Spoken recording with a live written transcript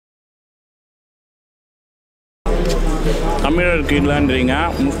தமிழருக்கு இல்லைன்றீங்க,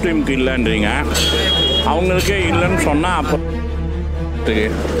 முஸ்லீமுக்கு இல்லைன்றீங்க. அவங்களுக்கே இல்லைன்னு சொன்னால் அப்போ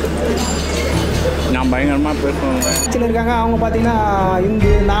நான் பயங்கரமாக பேசுவாங்க. சில இருக்காங்க, அவங்க பார்த்தீங்கன்னா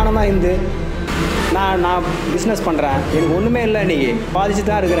இந்து, நானும் தான் இந்து, நான் பிஸ்னஸ் பண்ணுறேன், எனக்கு ஒன்றுமே இல்லை, இன்றைக்கி பாதிச்சு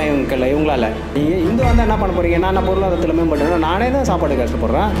தான் இருக்கிறேன் இவங்களால். நீங்கள் இந்து வந்தால் என்ன பண்ண போகிறீங்க? நான் பொருளாதாரத்தில் மேம்படுறேன், நானே தான் சாப்பாடு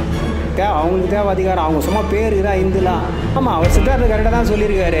கஷ்டப்படுறேன். அவங்களுக்கு தேவை அதிகாரம், அவங்க சும்மா பேருக்கு தான் இந்துலாம். ஆமாம், அவர் சித்தார்த்த கரெக்டாக தான்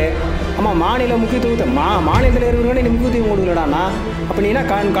சொல்லியிருக்காரு. ஆமாம், மாநில முக்கியத்துவத்தை மாநிலத்தில் இருக்கிறவனே நீ முக்கியத்துவம் கொடுக்கலடாண்ணா. அப்போ நீனா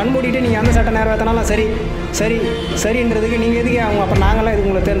கண் மூடிட்டு நீங்கள் அந்த சட்டம் நிறைவேற்றினாலும் சரின்றதுக்கு நீங்கள் எதுக்கு அவங்க அப்போ நாங்களாம் இது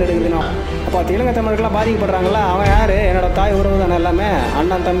உங்களை தேர்ந்தெடுக்குதுன்னா? அப்போ இலங்கை தமிழர்கள்லாம் பாதிக்கப்படுறாங்களா? அவன் யார்? என்னோடய தாய் உறவு தானே எல்லாமே.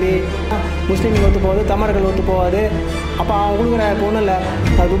 அண்ணன் தம்பி முஸ்லீம்கள் ஒத்து போகுது, தமிழர்கள் ஒத்து போகாது. அப்போ அவன் கொடுக்குற இப்போ ஒன்றும் இல்லை,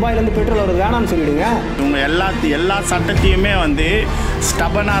 துபாயிலேருந்து பெட்ரோல் வருது வேணான்னு சொல்லிவிடுங்க. இவங்க எல்லா சட்டத்தையுமே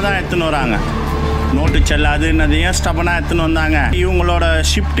ஸ்டபனாக தான் எடுத்துன்னு வராங்க. நோட்டு செல்லாதுன்னதையும் ஸ்டபனாக எடுத்துன்னு வந்தாங்க. இவங்களோட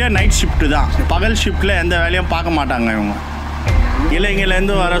ஷிஃப்ட்டே நைட் ஷிஃப்ட்டு தான். பகல் ஷிஃப்ட்டில் எந்த வேலையும் பார்க்க மாட்டாங்க. இவங்க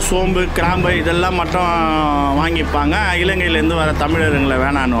இலங்கையிலேருந்து வர சோம்பு, கிராம்பு இதெல்லாம் மட்டும் வாங்கிப்பாங்க. இலங்கையிலேருந்து வர தமிழருங்களை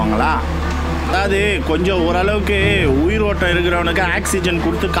வேணான்னுவாங்களா? அதாவது கொஞ்சம் ஓரளவுக்கு உயிரோட்டம் இருக்கிறவனுக்கு ஆக்சிஜன்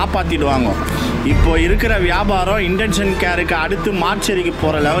கொடுத்து காப்பாற்றிடுவாங்க. இப்போ இருக்கிற வியாபாரம் இன்டென்ஷன் கேருக்கு அடுத்து மார்ச்சரிக்கு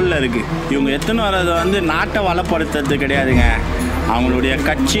போகிற லெவலில் இருக்குது. இவங்க எத்தனை வர்றது நாட்டை வளப்படுத்துறது கிடையாதுங்க. அவங்களுடைய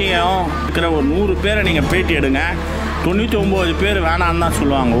கட்சியும் இருக்கிற ஒரு 100 பேரை நீங்கள் பேட்டி எடுங்க, 99 பேர் வேணான்னு தான்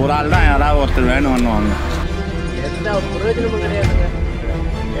சொல்லுவாங்க. ஒரு ஆள் தான் யாராவது ஒருத்தர் வேணும்னுவாங்க. எந்த பிரயோஜனமும் கிடையாதுங்க.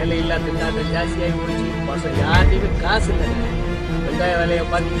 வேலை இல்லாத திண்டாட்டம் ஜாஸ்தியாகி போச்சு. பசங்க யார்ட்டையுமே காசு இல்லைங்க. வெங்காய விலையை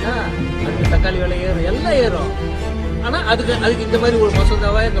பார்த்தீங்கன்னா அதுக்கு தக்காளி விலை ஏறும், எல்லாம் ஏறும். ஆனால் அதுக்கு இந்த மாதிரி ஒரு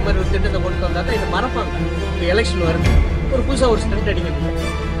மசோதாவாக இந்த மாதிரி ஒரு திட்டத்தை கொண்டு வந்தாக்கா இதை மறப்பாங்க. இப்போ எலெக்ஷன் வருது, ஒரு புதுசாக ஒரு ஸ்டண்ட் அடிக்கணும்.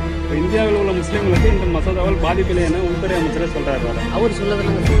 இந்தியாவில் உள்ள முஸ்லீம்களுக்கு இந்த மசோதாவால் பாதிப்பில்லை என உள்துறை அமைச்சரே சொல்கிறாரு. அவர்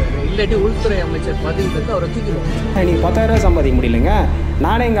சொல்லதானங்க சொல்லுவார். இல்லாட்டி உள்துறை அமைச்சர் பதவியிலிருந்து அவரை தூக்கிடுவாங்க. நீங்கள் 10,000 ரூபா சம்பாதிக்க முடியலைங்க.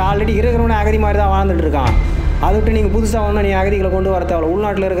 நானே இங்கே ஆல்ரெடி இருக்கிறவனே அகதி மாதிரி தான் வாழ்ந்துட்டு இருக்கான். அதை விட்டு நீங்கள் புதுசாக ஒன்றும் நீங்கள் அகதிகளை கொண்டு வர தேவை.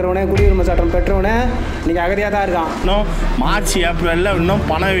 உள்நாட்டில் இருக்கிறவனே குடியுரிமை சட்டம் பெற்றவனே நீங்கள் அகதியாக தான் இருக்கான். இன்னும் மார்ச் ஏப்ரலில் இன்னும்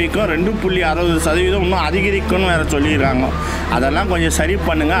பணவீக்கம் 2.60% இன்னும் அதிகரிக்கும்னு வேறு சொல்லிடுறாங்க. அதெல்லாம் கொஞ்சம் சரி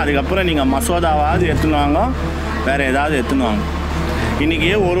பண்ணுங்கள். அதுக்கப்புறம் நீங்கள் மசோதாவாவது எடுத்துனுவாங்க, வேறு ஏதாவது எடுத்துனுவாங்க. இன்றைக்கி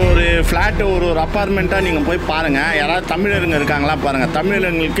ஒரு ஃப்ளாட்டு ஒரு அப்பார்ட்மெண்ட்டாக நீங்கள் போய் பாருங்கள். யாராவது தமிழருங்க இருக்காங்களா பாருங்கள்.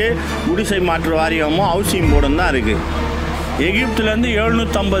 தமிழர்களுக்கு குடிசை மாற்று வாரியமும் ஹவுசிங் போர்டும் தான் இருக்குது. எகிப்துலேருந்து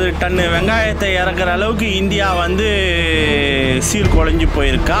 750 டன்னு வெங்காயத்தை இறக்குற அளவுக்கு இந்தியா சீர்குலைஞ்சு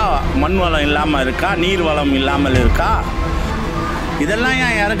போயிருக்கா? மண் வளம் இல்லாமல் இருக்கா? நீர் வளம் இல்லாமல் இருக்கா? இதெல்லாம்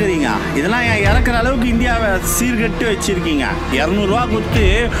ஏன் இறக்குறீங்க? இதெல்லாம் ஏன் இறக்குற அளவுக்கு இந்தியாவை சீர்கட்டு வச்சுருக்கீங்க? 200 ரூபா கொடுத்து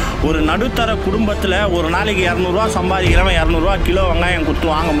ஒரு நடுத்தர குடும்பத்தில் ஒரு நாளைக்கு 200 ரூபா சம்பாதிக்கிறவன் 200 ரூபா கிலோ வெங்காயம் கொடுத்து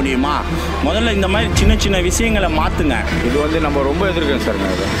வாங்க முடியுமா? முதல்ல இந்த மாதிரி சின்ன சின்ன விஷயங்களை மாற்றுங்க. இது நம்ம ரொம்ப எதிர்க்கேன் சார்.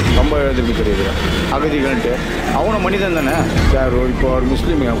 நான் ரொம்ப எதிர்ப்பு தெரியுது. அகதிகள்ட்டு அவனும் மனிதன் தானே சார். இப்போ ஒரு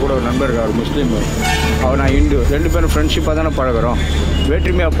முஸ்லீம் என் கூட ஒரு நண்பர் இருக்கா, ஒரு முஸ்லீம், நான் இந்து, 2 பேரும் ஃப்ரெண்ட்ஷிப்பாக தானே பழகிறோம்,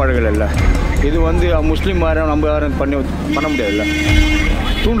 வேற்றுமையாக பழகலை. இது முஸ்லீம் யாரும் நம்ம யாரும் பண்ண முடியாதுல்ல.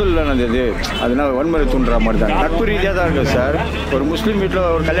 தூண்டல் தானே இது. அதனால் வன்முறை தூண்டுற மாதிரி தான். நட்பு ரீதியாக தான் இருக்குது சார். ஒரு முஸ்லீம் வீட்டில்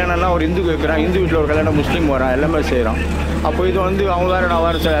ஒரு கல்யாணம்னா ஒரு இந்து வைக்கிறான், இந்து வீட்டில் ஒரு கல்யாணம் முஸ்லீம் வரான், எல்லாமே செய்கிறான். அப்போ இது அவங்க வேறு நான்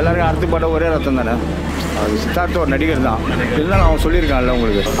வேறு சார், எல்லாருக்கும் அறுத்துப்பட்ட ஒரே ரத்தம் தானே. அது சித்தார்த்த ஒரு நடிகர் தான். இருந்தாலும் அவன் சொல்லியிருக்கான்ல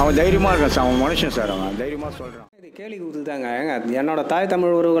உங்களுக்கு. அவன் தைரியமாக இருக்கான் சார். அவன் மனுஷன் சார். அவன் தைரியமாக சொல்கிறான். இது கேலி கூத்துதாங்க. என்னோடய தாய்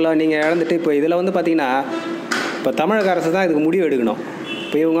தமிழ் உறவுகளை நீங்கள் இழந்துட்டு இப்போ இதில் பார்த்தீங்கன்னா இப்போ தமிழக அரசு தான் இதுக்கு முடிவு எடுக்கணும்.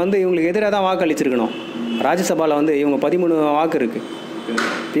 இப்போ இவங்க இவங்களுக்கு எதிராக தான் வாக்களிச்சிருக்கணும். ராஜ்யசபாவில் இவங்க 13 வாக்கு இருக்குது.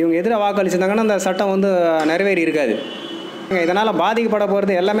 இப்போ இவங்க எதிராக வாக்களிச்சிருந்தாங்கன்னா அந்த சட்டம் நிறைவேறி இருக்காது. இதனால் பாதிக்கப்பட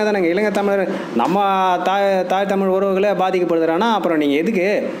போகிறது எல்லாமே தான். நாங்கள் இலங்கை தமிழர் நம்ம தாய் தமிழ் உறவுகளே பாதிக்கப்படுதுறானா அப்புறம் நீங்கள் எதுக்கு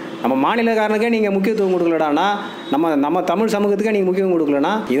நம்ம மாநிலக்காரனுக்கே நீங்கள் முக்கியத்துவம் கொடுக்கலடானா, நம்ம தமிழ் சமூகத்துக்கே நீங்கள் முக்கியத்துவம்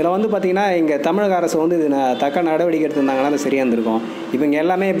கொடுக்கலனா? இதில் பார்த்தீங்கன்னா இங்கே தமிழக அரசு இது தக்க நடவடிக்கை எடுத்திருந்தாங்கன்னா அது சரியாக இருந்திருக்கும். இப்போ இங்கே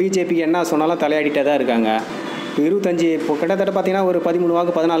எல்லாமே பிஜேபிக்கு என்ன சொன்னாலும் தலையாடிட்டே தான் இருக்காங்க. இப்போ 25 இப்போ கிட்டத்தட்ட பார்த்தீங்கன்னா ஒரு 13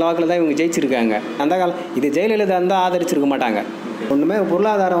 வாக்கு 14 வாக்கில் தான் இவங்க ஜெயிச்சிருக்காங்க. அந்த காலம் இது ஜெயலலிதா இருந்தால் ஆதரிச்சிருக்க மாட்டாங்க. ஒன்றுமே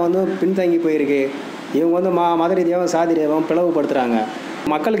பொருளாதாரம் பின்தங்கி போயிருக்கு. இவங்க மத ரீதியாகவும் சாதி ரீதியாகவும் பிளவுபடுத்துகிறாங்க.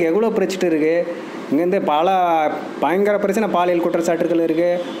 மக்களுக்கு எவ்வளோ பிரச்சனை இருக்குது. இங்கேருந்து பல பயங்கர பிரச்சனை, பாலியல் குற்றச்சாட்டுகள்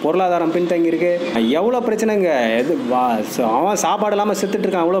இருக்குது, பொருளாதாரம் பின்தங்கி இருக்குது, எவ்வளோ பிரச்சனைங்க. அவன் சாப்பாடு இல்லாமல்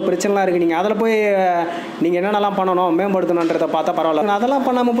செத்துட்ருக்கான், அவ்வளோ பிரச்சனைலாம் இருக்குது. நீங்கள் அதில் போய் நீங்கள் என்னென்னலாம் பண்ணணும் மேம்படுத்தணுன்றதை பார்த்தா பரவாயில்ல. அதெல்லாம்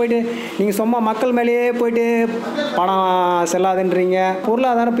பண்ணாமல் போயிட்டு நீங்கள் சும்மா மக்கள் மேலேயே போயிட்டு பணம் செல்லாதுன்றீங்க.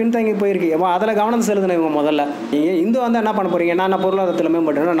 பொருளாதாரம் பின்தங்கி போயிருக்கு. அதில் கவனம் செலுத்தணும் இவங்க. முதல்ல நீங்கள் இந்து என்ன பண்ண போகிறீங்க? நான் பொருளாதாரத்தில்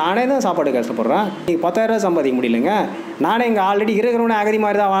மேம்படுறேன், நானே தான் சாப்பாடு கஷ்டப்படுறேன். நீங்கள் 10,000 ரூபா சம்பாதிக்க முடியலைங்க. நானே இங்கே ஆல்ரெடி இருக்கிறவனே அகதி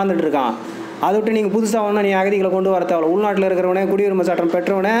மாதிரி தான் வாழ்ந்துட்டு இருக்கான். அதை விட்டு நீங்கள் புதுசாக ஒன்றும் நீங்கள் அகதிகளை கொண்டு வர தேவை. உள்நாட்டில் இருக்கிறவனே குடியுரிமை சட்டம்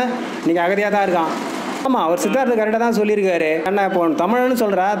பெற்றவனே நீங்கள் அகதியாக தான் இருக்கான். ஆமாம், அவர் சித்தார்த்த கரெக்டாக தான் சொல்லியிருக்காரு. என்ன இப்போ தமிழ்னு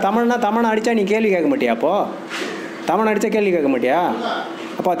சொல்கிற, தமிழ்னா தமிழை அடித்தா நீ கேள்வி கேட்க மாட்டியா? அப்போது தமிழ் அடித்தா கேள்வி கேட்க மாட்டியா?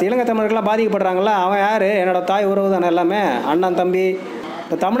 அப்போ இலங்கை தமிழர்கள்லாம் பாதிக்கப்படுறாங்களா? அவன் யார்? என்னோடய தாய் உறவு தானே எல்லாமே, அண்ணன் தம்பி.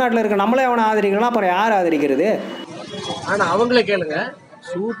 இப்போ தமிழ்நாட்டில் இருக்க நம்மளே அவனை ஆதரிக்கலாம், அப்புறம் யார் ஆதரிக்கிறது? ஆனால் அவங்களே கேளுங்க,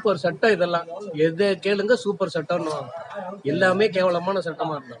 சூப்பர் சட்டம் இதெல்லாம் எதை கேளுங்க சூப்பர் சட்டம்னு எல்லாமே கேவலமான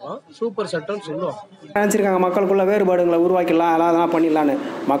சட்டமாக இருந்தாலும் சூப்பர் சட்டம்னு சொல்லுவோம். நினச்சிருக்காங்க மக்களுக்குள்ள வேறுபாடுகளை உருவாக்கிடலாம், எல்லாம் அதெல்லாம் பண்ணிடலான்னு.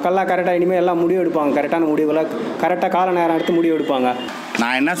 மக்கள்லாம் கரெக்டாக இனிமேல் எல்லாம் முடிவு எடுப்பாங்க, கரெக்டான முடிவுகளை கரெக்டாக கால நேரம் எடுத்து முடிவு எடுப்பாங்க.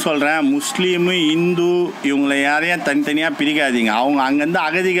 நான் என்ன சொல்கிறேன், முஸ்லீமு இந்து இவங்களை யாரையும் தனித்தனியாக பிரிக்காதீங்க. அவங்க அங்கேருந்து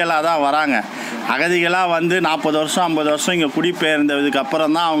அகதிகளாக தான் வராங்க. அகதிகளாக வந்து 40 வருஷம் 50 வருஷம் இங்கே குடிபெயர்ந்ததுக்கு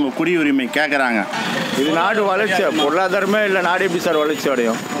அப்புறம் தான் அவங்க குடியுரிமை கேட்குறாங்க. இது நாடு வளர்ச்சி, பொருளாதாரமே இல்லை, நாடு எப்படி சார் வளர்ச்சி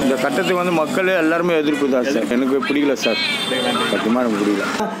அடையும்? இந்த சட்டத்துக்கு வந்து மக்கள் எல்லாருமே எதிர்ப்பு தான் சார். எனக்கு பிடிக்கல சார், சத்தியமாக எனக்கு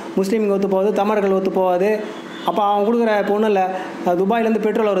பிடிக்கல. முஸ்லீமுக்கு ஒத்து போகுது, தமிழர்கள் ஒத்து போகாது. அப்போ அவன் கொடுக்குற இப்போ ஒன்றும் இல்லை, துபாயிலேருந்து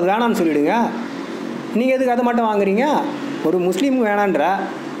பெட்ரோல் வருது வேணான்னு சொல்லிவிடுங்க. நீங்கள் எதுக்கு அதை மட்டும் வாங்குறீங்க? ஒரு முஸ்லீமுக்கு வேணான்ற,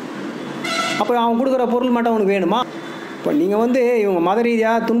 அப்போ அவன் கொடுக்குற பொருள் மட்டும் அவனுக்கு வேணுமா? இப்போ நீங்கள் வந்து இவங்க மத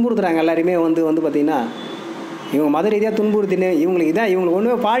ரீதியாக துன்புறுத்துறாங்க எல்லாருமே வந்து பார்த்திங்கன்னா இவங்க மத ரீதியாக துன்புறுத்தின்னு இவங்களுக்கு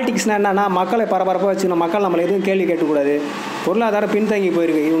ஒன்றுமே பாலிடிக்ஸ்னால் என்னன்னா மக்களை பரபரப்பாக வச்சுக்கணும், மக்கள் நம்மளை எதுவும் கேள்வி கேட்கக்கூடாது. பொருளாதாரம் பின்தங்கி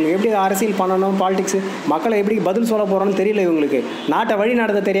போயிருக்கு. இவங்க எப்படி அரசியல் பண்ணணும், பாலிடிக்ஸ் மக்களை எப்படி பதில் சொல்ல போகிறோன்னு தெரியல இவங்களுக்கு. நாட்டை வழி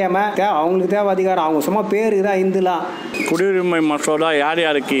நடத்த தெரியாமல் அவங்களுக்கு தேவை அதிகாரம், அவங்க சும்மா பேருக்கு தான் இந்துலாம். குடியுரிமை மசோதா யார்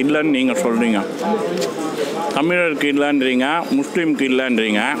யாருக்கு இல்லைன்னு நீங்கள் சொல்கிறீங்க? தமிழருக்கு இல்லைன்றீங்க, முஸ்லீமுக்கு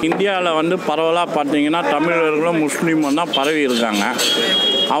இல்லைன்றீங்க. இந்தியாவில் வந்து பரவலாக பார்த்தீங்கன்னா தமிழர்களும் முஸ்லீமும் தான் பரவி இருக்காங்க.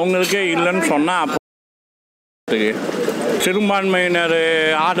 அவங்களுக்கே இல்லைன்னு சொன்னால் சிறுபான்மையினர்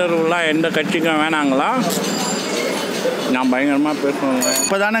ஆதரவுலாம் எந்த கட்சிக்கும் வேணாங்களா? நான் பயங்கரமாக பேசுவேங்க.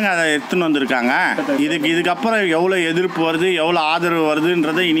 இப்போ தானேங்க அதை எடுத்துன்னு வந்திருக்காங்க. இதுக்கப்புறம் எவ்வளோ எதிர்ப்பு வருது, எவ்வளோ ஆதரவு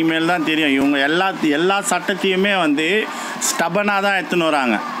வருதுன்றதை இனிமேல் தான் தெரியும். இவங்க எல்லா சட்டத்தையுமே வந்து ஸ்டபனாக தான் எடுத்துன்னு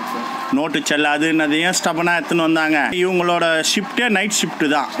வராங்க. நோட்டு செல்லாதுன்னதையும் ஸ்டபனாக எடுத்துன்னு வந்தாங்க. இவங்களோட ஷிஃப்டே நைட் ஷிஃப்ட்டு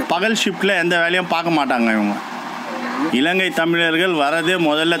தான், பகல் ஷிஃப்ட்டில் எந்த வேலையும் பார்க்க மாட்டாங்க இவங்க. இலங்கை தமிழர்கள் வரதே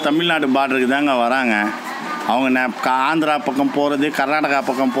முதல்ல தமிழ்நாடு பார்டருக்கு தாங்க வராங்க. அவங்க ஆந்திரா பக்கம் போகிறது, கர்நாடகா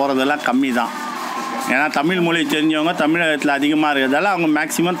பக்கம் போகிறதெல்லாம் கம்மி தான். ஏன்னா தமிழ் மொழி தெரிஞ்சவங்க தமிழகத்தில் அதிகமாக இருக்கிறதால அவங்க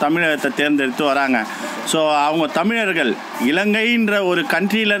மேக்சிமம் தமிழகத்தை தேர்ந்தெடுத்து வராங்க. ஸோ அவங்க தமிழர்கள் இலங்கைன்ற ஒரு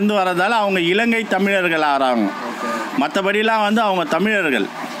கண்ட்ரியிலேருந்து வரதால் அவங்க இலங்கை தமிழர்கள் ஆகிறாங்க. மற்றபடிலாம் வந்து அவங்க தமிழர்கள்.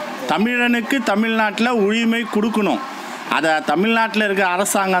 தமிழனுக்கு தமிழ்நாட்டில் உரிமை கொடுக்கணும். அதை தமிழ்நாட்டில் இருக்க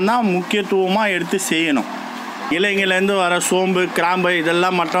அரசாங்கம் தான் முக்கியத்துவமாக எடுத்து செய்யணும். இலங்கையிலேருந்து வர சோம்பு கிராம்பு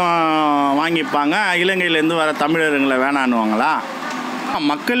இதெல்லாம் மட்டும் வாங்கிப்பாங்க, இலங்கையிலேருந்து வர தமிழர்களை வேணான்னுவாங்களா?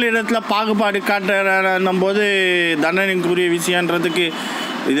 மக்களிடத்தில் பாகுபாடு காட்டுறன்னும் போது தண்டனைக்குரிய விஷயன்றதுக்கு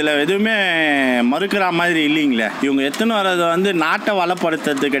இதில் எதுவுமே மறுக்கிற மாதிரி இல்லைங்களே. இவங்க எத்தனை வர்றது வந்து நாட்டை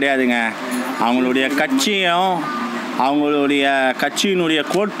வளப்படுத்துறது கிடையாதுங்க. அவங்களுடைய கட்சியும் அவங்களுடைய கட்சியினுடைய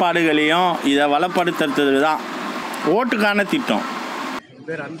கோட்பாடுகளையும் இதை வளப்படுத்துறது தான் ஓட்டுக்கான திட்டம்.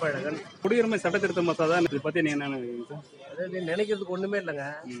 பேர் அன்பழகன். குடியுரிமை சட்ட திருத்த மசோதா இதை பற்றி நீங்கள் என்ன நினைக்கிறீங்க சார்? அதாவது நினைக்கிறதுக்கு ஒண்ணுமே இல்லைங்க,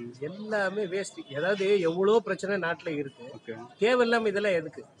 எல்லாமே வேஸ்ட். ஏதாவது எவ்வளோ பிரச்சனை நாட்டில் இருக்கு, தேவையில்லாம இதெல்லாம்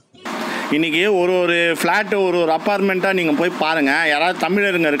எதுக்கு? இன்றைக்கி ஒரு ஃப்ளாட்டு ஒரு அப்பார்ட்மெண்ட்டாக நீங்கள் போய் பாருங்கள், யாராவது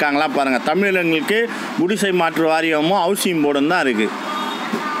தமிழருங்க இருக்காங்களா பாருங்கள். தமிழர்களுக்கு குடிசை மாற்று வாரியமும் ஹவுசிங் போர்டும் தான் இருக்குது.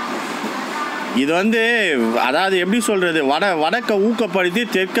 இது வந்து அதாவது எப்படி சொல்கிறது, வடக்கை ஊக்கப்படுத்தி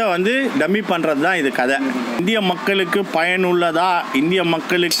தெற்கை வந்து டம்மி பண்ணுறது தான் இது கதை. இந்திய மக்களுக்கு பயனுள்ளதா, இந்திய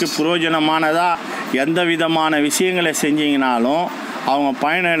மக்களுக்கு பிரயோஜனமானதா எந்த விதமான விஷயங்களை செஞ்சீங்கனாலும் அவங்க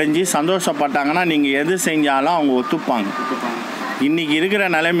பயனடைஞ்சு சந்தோஷப்பட்டாங்கன்னா நீங்கள் எது செஞ்சாலும் அவங்க ஒத்துப்பாங்க. இன்றைக்கி இருக்கிற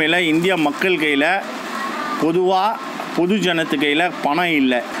நிலைமையில் இந்திய மக்கள் கையில் பொது ஜனத்து கையில் பணம்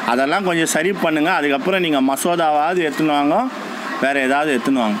இல்லை. அதெல்லாம் கொஞ்சம் சரி பண்ணுங்கள். அதுக்கப்புறம் நீங்கள் மசோதாவாவது எடுத்துன்னு வாங்க, வேறு ஏதாவது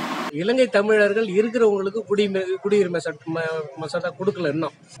எடுத்துன்னு வாங்க. இலங்கை தமிழர்கள் இருக்கிறவங்களுக்கு குடியுரிமை மசோதா கொடுக்கல,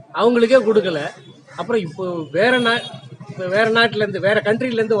 இன்னும் அவங்களுக்கே கொடுக்கல. அப்புறம் இப்போ வேற நாட்டிலேருந்து வேற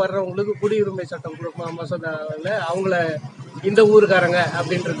கண்ட்ரிலேருந்து வர்றவங்களுக்கு குடியுரிமை சட்டம் மசோதாவில் அவங்கள இந்த ஊருக்காரங்க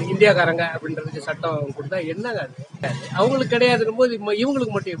அப்படின்றது, இந்தியாக்காரங்க அப்படின்றதுக்கு சட்டம் கொடுத்தா என்னங்க அது? அவங்களுக்கு கிடையாதுன்னு போது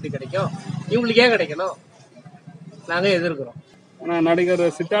இவங்களுக்கு மட்டும் எப்படி கிடைக்கும்? இவங்களுக்கு ஏன் கிடைக்கணும்? நாங்கள் எதிர்க்கிறோம். ஆனால் நடிகர்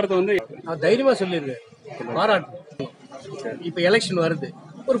சித்தார்த்த வந்து அவர் தைரியமாக சொல்லியிருக்காரு, பாராட்டு. இப்போ எலெக்ஷன் வருது,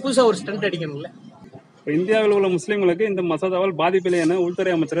 ஒரு புதுசாக ஒரு ஸ்டண்ட் அடிக்கணும்ல. இப்போ இந்தியாவில் உள்ள முஸ்லீம்களுக்கு இந்த மசோதாவால் பாதிப்பில்லை என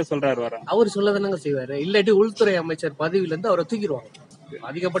உள்துறை அமைச்சரே சொல்றாரு. வர அவர் சொல்லதானங்க செய்வாரு. இல்லாட்டி உள்துறை அமைச்சர் பதவியிலேருந்து அவரை தூக்கிடுவாங்க.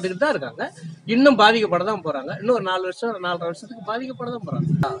 பாதிக்கப்பட்டுக்கிட்டு தான் இருக்காங்க, இன்னும் பாதிக்கப்பட தான் போறாங்க. இன்னும் ஒரு 4 வருஷம் 4.5 வருஷத்துக்கு பாதிக்கப்பட தான் போறாங்க.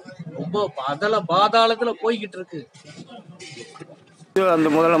 ரொம்ப பாதாளத்துல போய்கிட்டு இருக்கு. அந்த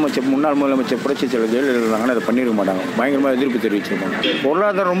முன்னாள் முதலமைச்சர் புரட்சி தலைவர் ஜெயலலிதா இருந்தாங்கன்னா அதை பண்ணிருக்க மாட்டாங்க. பயங்கரமாக எதிர்ப்பு தெரிவிச்சிருக்காங்க.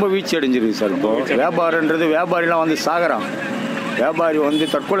 பொருளாதாரம் ரொம்ப வீழ்ச்சி அடைஞ்சிருக்கு சார். இப்போ வியாபாரன்றது வியாபாரிலாம் வந்து சாகுறான். வியாபாரி வந்து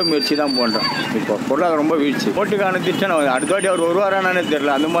தற்கொலை முயற்சி தான் பண்ணுறான். இப்போ பொருளாதாரம் ரொம்ப வீழ்ச்சி. ஓட்டுக்கான திட்டம் அடுத்த வாட்டி அவர் வருவாரானே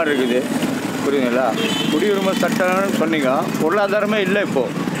தெரியல, அந்த மாதிரி இருக்குது. புரியுதுங்களா? குடியுரிமை சட்டம்னு சொன்னீங்க, பொருளாதாரமே இல்லை.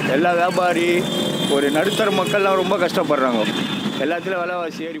 இப்போது எல்லா வியாபாரி ஒரு நடுத்தர மக்கள்லாம் ரொம்ப கஷ்டப்படுறாங்க. எல்லாத்துலேயும்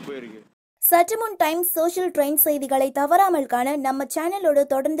விலைவாசி ஏறி போயிருக்கு. சற்றுமுன் டைம்ஸ் சோஷியல் ட்ரெண்ட் செய்திகளை தவறாமல் காண நம்ம சேனலோடு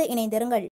தொடர்ந்து இணைந்திருங்கள்.